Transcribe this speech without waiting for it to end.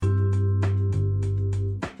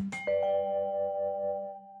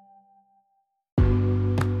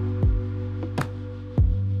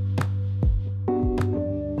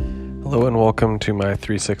Hello and welcome to my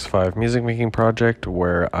 365 music making project,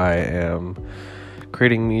 where I am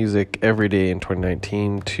creating music every day in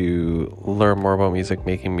 2019 to learn more about music,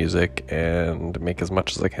 making music, and make as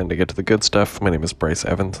much as I can to get to the good stuff. My name is Bryce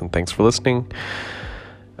Evans, and thanks for listening.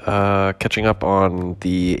 Catching up on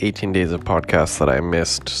the 18 days of podcasts that I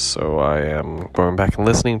missed, so I am going back and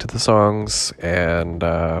listening to the songs and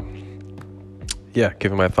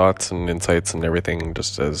giving my thoughts and insights and everything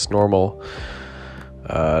just as normal.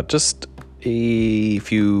 Just a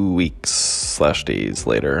few weeks/days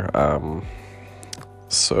later.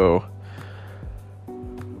 So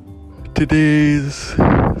today's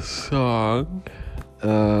song,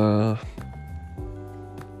 the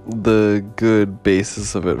good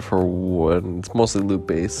basis of it, for one, it's mostly loop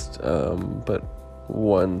based, but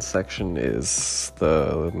one section is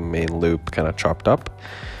the main loop kind of chopped up,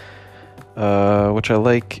 which I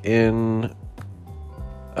like in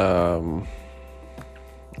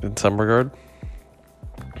some regard,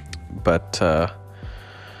 but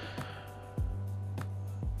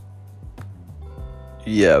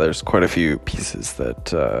there's quite a few pieces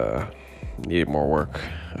that need more work.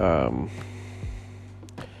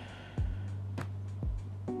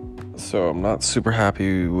 So I'm not super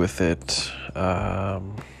happy with it,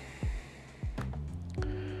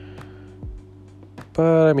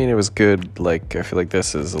 but I mean, it was good. Like, I feel like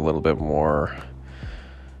this is a little bit more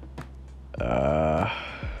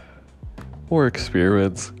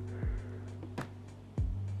experience,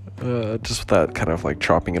 just with that kind of like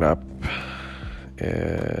chopping it up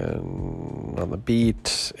and on the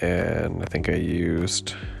beat. And I think I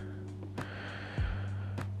used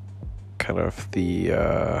kind of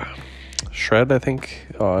the shred, I think,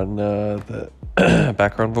 on the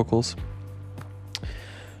background vocals.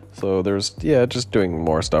 So there's just doing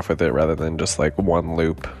more stuff with it rather than just like one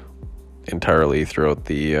loop entirely throughout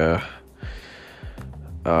the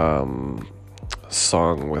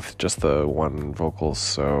song with just the one vocals.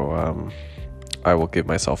 So I will give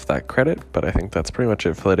myself that credit, but I think that's pretty much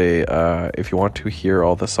it for the day. If you want to hear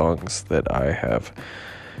all the songs that I have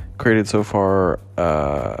created so far,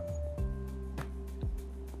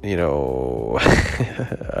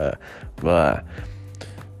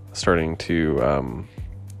 starting to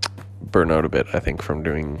burn out a bit, I think, from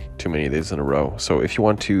doing too many of these in a row. So if you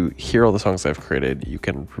want to hear all the songs I've created, you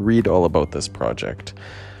can read all about this project,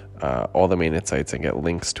 all the main insights, and get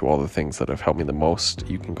links to all the things that have helped me the most.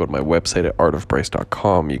 You can go to my website at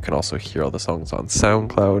artofbryce.com. You can also hear all the songs on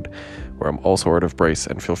SoundCloud, where I'm also Art of Bryce,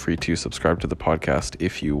 and feel free to subscribe to the podcast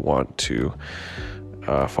if you want to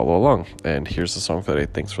follow along. And here's the song for the day.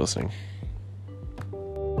 Thanks for listening.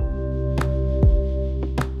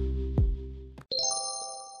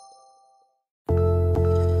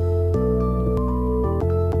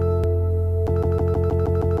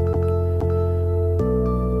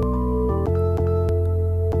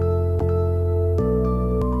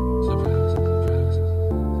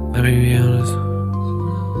 Let me be honest,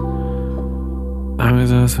 I'm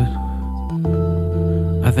exhausted.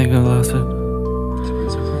 I think I lost it.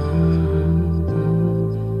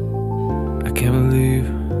 I can't believe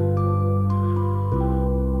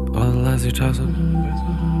all the lies you toss up.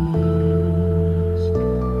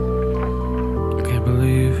 I can't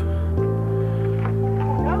believe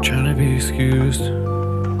trying to be excused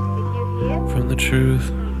from the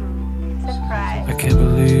truth. I can't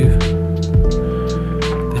believe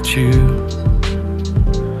you.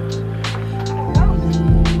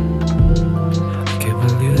 I can't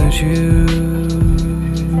believe that you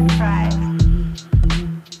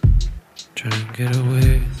try and get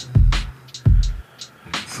away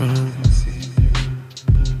from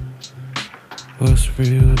what's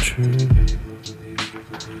real and true.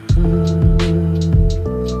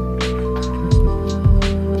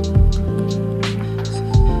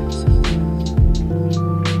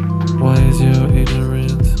 Why is your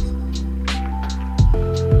ignorance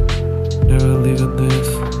never leaving this?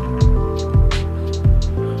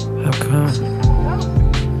 How come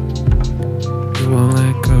you won't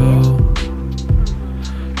let go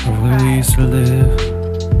of where we used to live?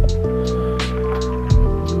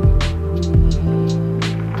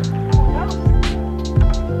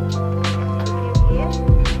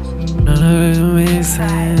 None of it makes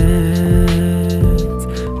sense.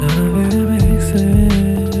 None of it makes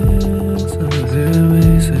sense. None of it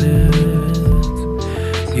makes sense.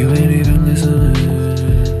 You ain't even listening.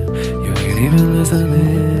 You ain't even listening.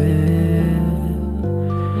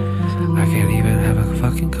 I can't even have a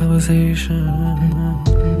fucking conversation.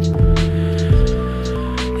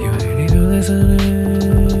 You ain't even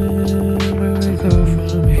listening. Where we go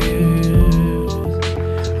from here?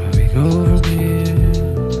 Where we go from here?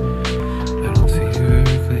 I don't see you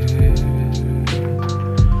very clear.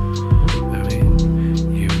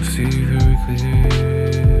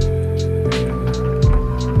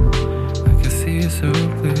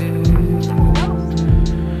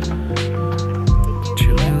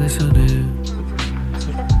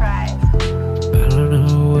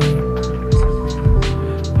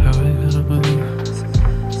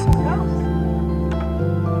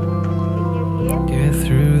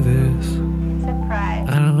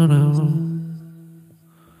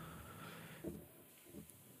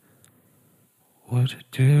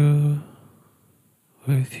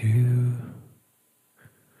 with you.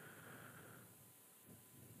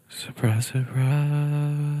 Surprise, surprise.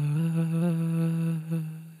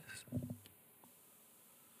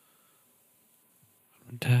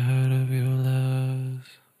 I'm tired of your love.